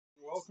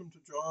welcome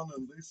to John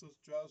and Lisa's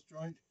Jazz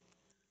Joint.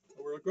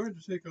 We're going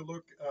to take a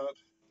look at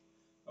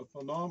a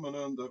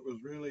phenomenon that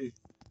was really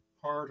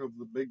part of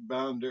the big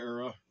band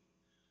era.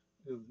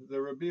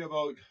 There would be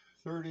about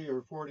 30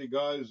 or 40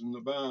 guys in the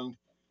band,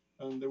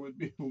 and there would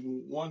be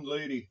one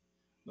lady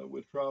that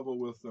would travel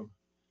with them.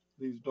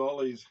 These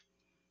dollies,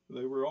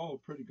 they were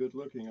all pretty good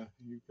looking,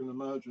 you can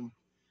imagine.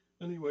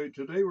 Anyway,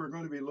 today we're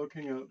going to be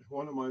looking at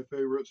one of my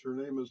favorites. Her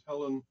name is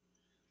Helen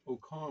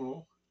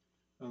O'Connell,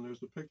 and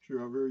there's a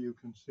picture of her you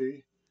can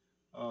see.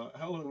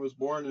 Helen was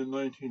born in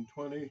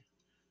 1920.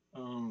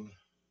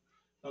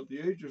 At the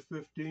age of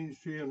 15,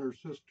 she and her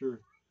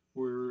sister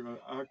were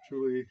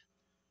actually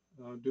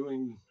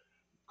doing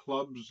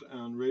clubs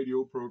and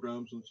radio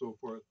programs and so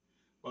forth.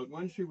 But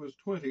when she was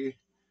 20,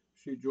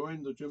 she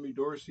joined the Jimmy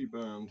Dorsey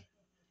band,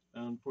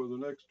 and for the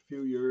next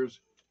few years,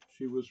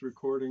 she was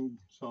recording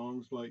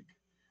songs like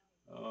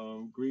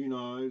Green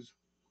Eyes.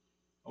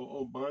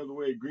 Oh, by the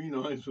way, Green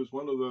Eyes was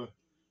one of the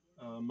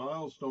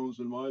milestones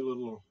in my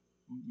little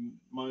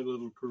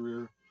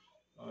career.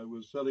 I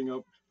was setting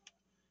up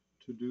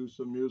to do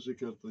some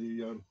music at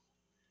the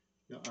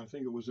yeah, I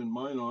think it was in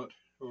Minot,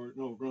 or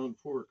no, Grand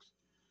Forks,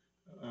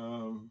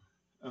 and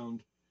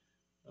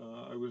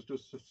I was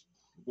just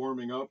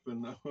warming up,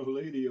 and a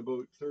lady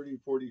about 30,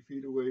 40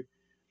 feet away,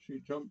 she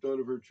jumped out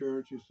of her chair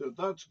and she said,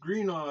 "That's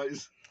Green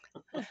Eyes."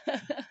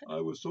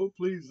 I was so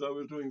pleased I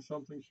was doing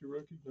something she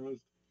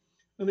recognized.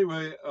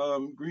 Anyway,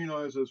 Green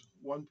Eyes is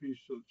one piece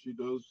that she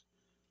does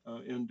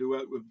in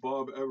duet with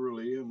Bob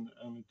Eberley, and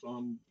it's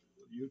on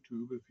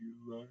YouTube if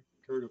you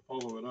care to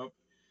follow it up.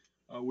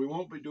 We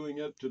won't be doing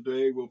it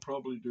today. We'll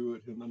probably do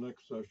it in the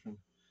next session.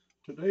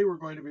 Today we're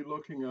going to be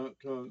looking at,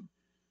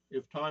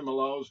 if time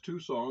allows, two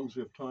songs.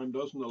 If time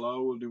doesn't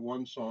allow, we'll do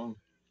one song.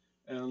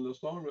 And the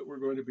song that we're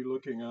going to be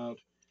looking at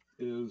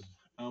is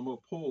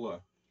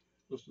Amapola.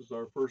 This is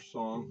our first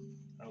song,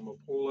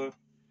 Amapola,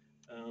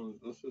 and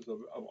this is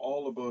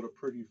all about a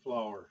pretty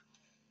flower.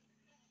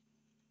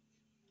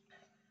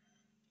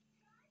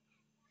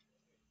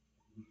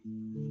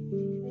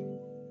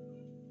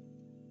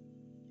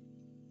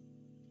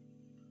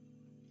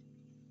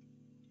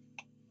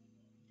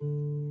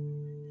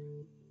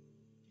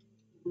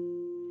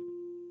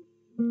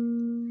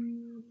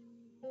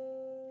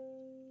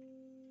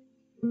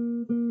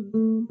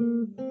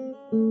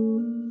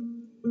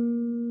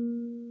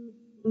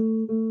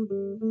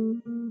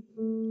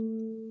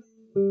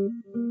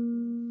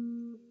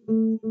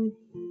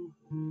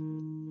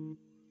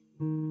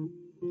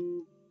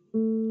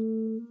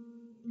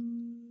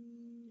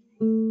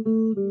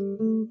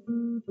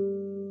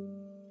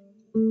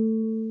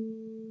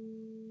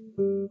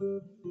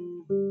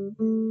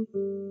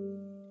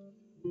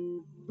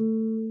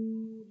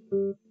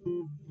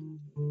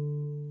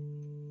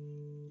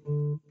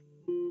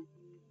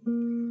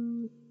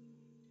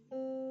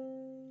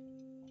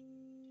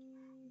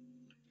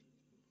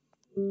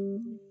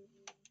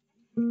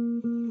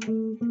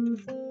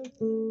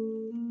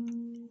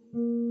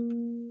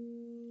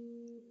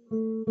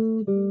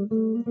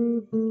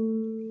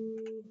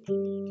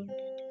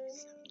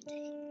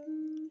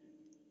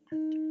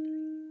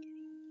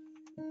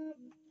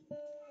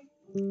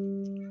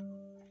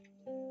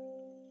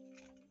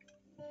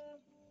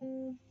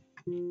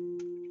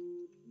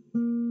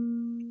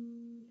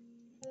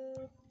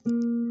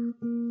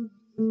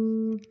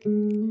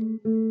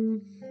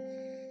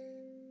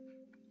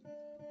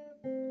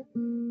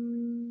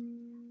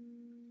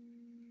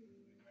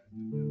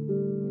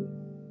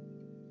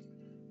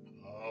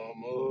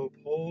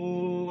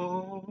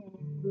 Amapola,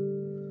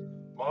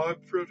 my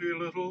pretty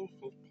little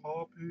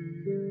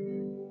poppy,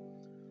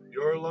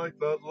 you're like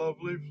that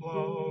lovely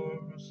flower,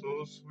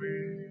 so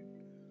sweet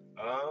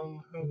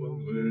and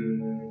heavenly.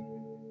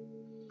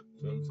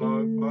 Since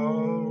I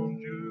found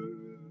you,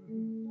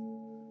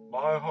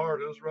 my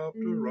heart is wrapped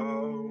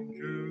around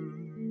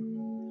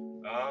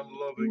you, and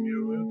loving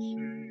you it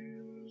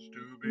seems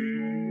to be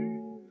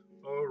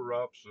a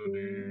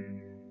rhapsody.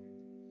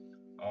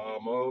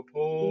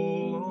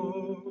 Amapola,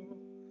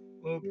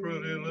 the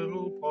pretty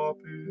little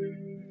poppy,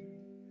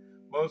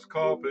 must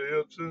copy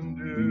its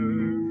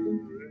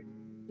endearing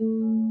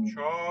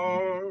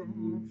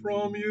charm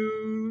from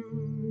you.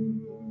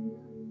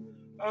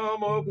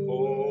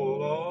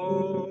 Amapola,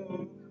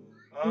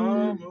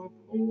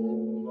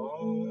 Amapola,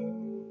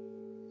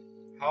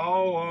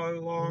 how I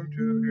long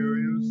to hear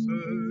you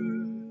say,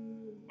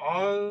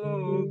 I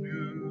love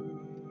you.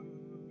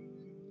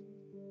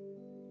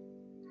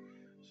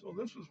 So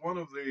this is one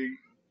of the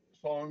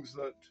songs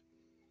that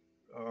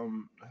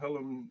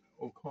Helen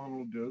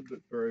O'Connell did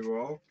very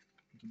well.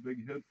 It's a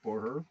big hit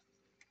for her.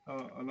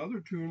 Another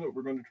tune that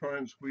we're going to try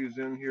and squeeze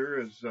in here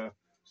is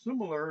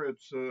similar.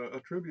 It's a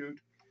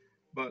tribute,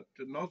 but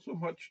not so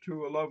much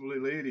to a lovely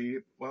lady.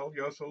 Well,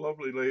 yes, a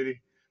lovely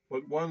lady,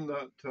 but one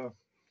that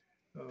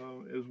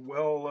is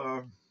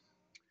well,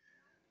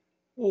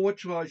 what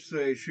shall I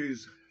say?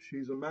 She's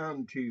a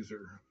man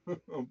teaser.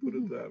 I'll put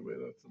it that way.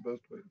 That's the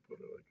best way to put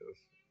it, I guess.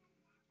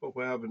 Hope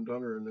I haven't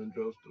done her an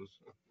injustice.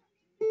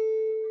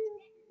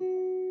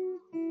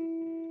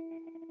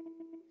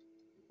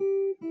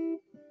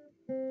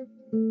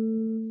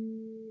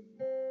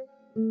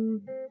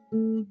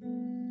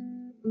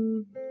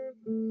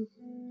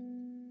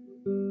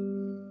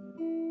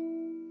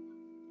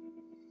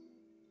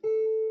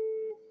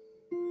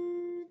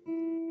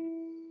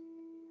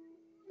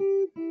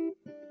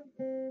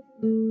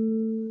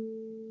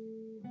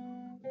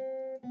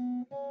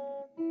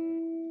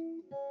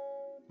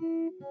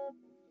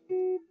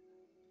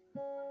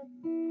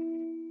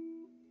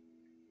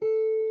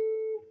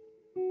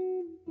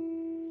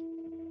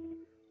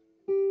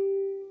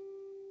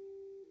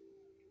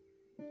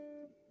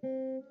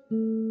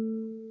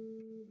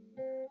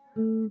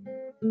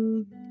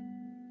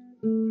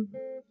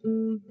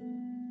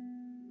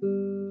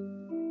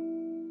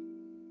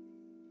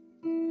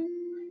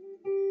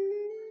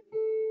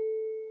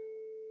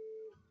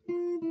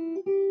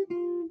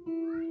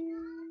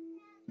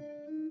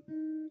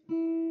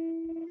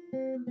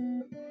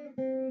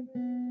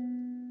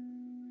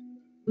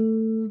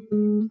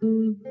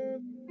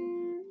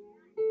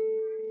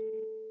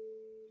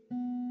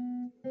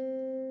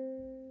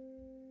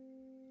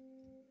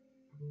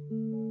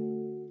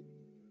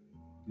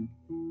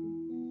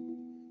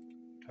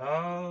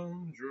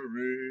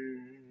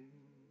 Tangerine,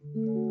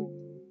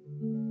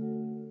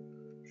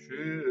 she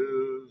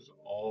is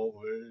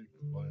always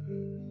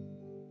playing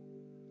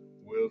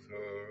with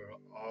her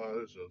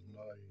eyes of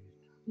night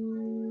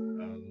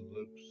and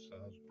lips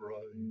as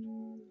bright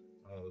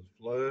as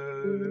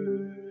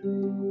flame.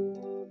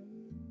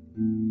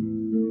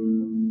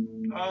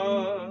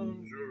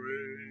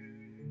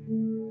 Tangerine,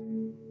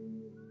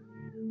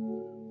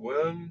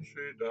 when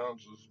she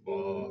dances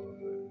by,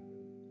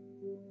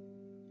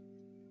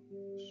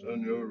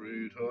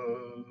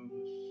 senoritas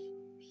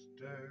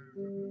stare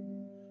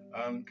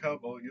and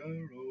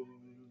caballeros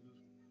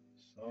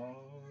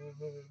sigh.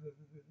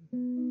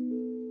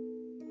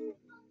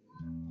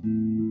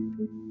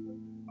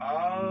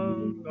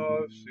 And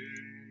I've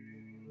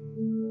seen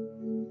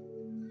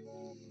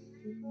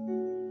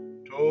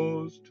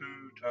toast to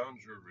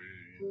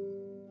tangerine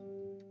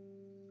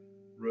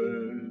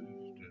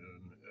raised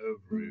in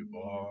every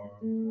bar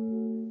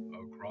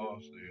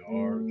across the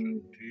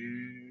Argentine.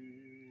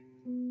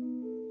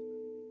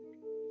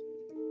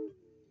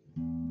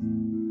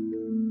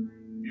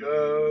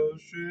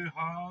 Yes, she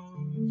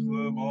has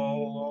them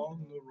all on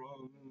the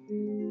run,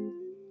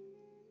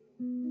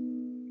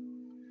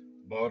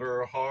 but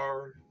her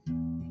heart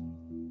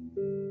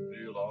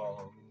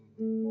belongs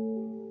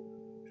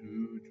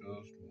to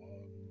just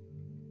one.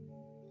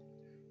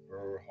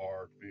 Her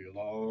heart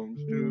belongs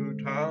to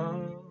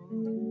Tangerine.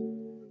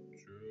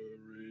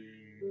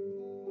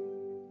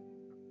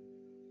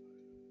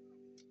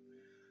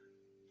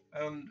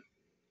 And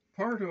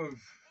part of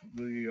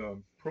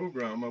the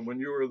program, when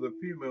you were the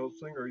female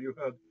singer, you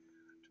had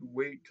to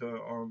wait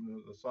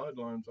on the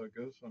sidelines, I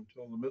guess,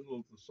 until the middle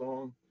of the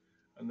song.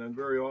 And then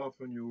very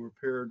often you were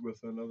paired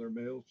with another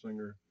male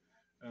singer.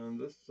 And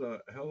this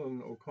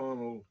Helen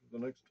O'Connell, the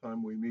next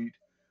time we meet,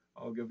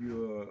 I'll give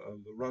you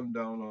the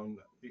rundown on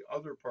the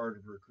other part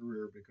of her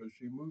career because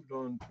she moved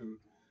on to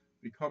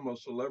become a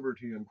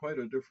celebrity in quite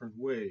a different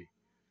way.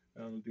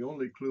 And the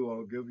only clue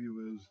I'll give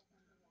you is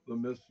the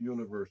Miss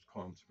Universe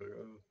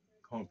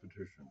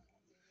competition.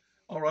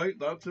 All right,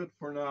 that's it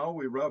for now.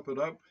 We wrap it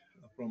up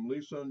from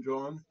Lisa and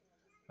John.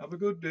 Have a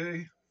good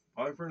day.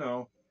 Bye for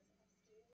now.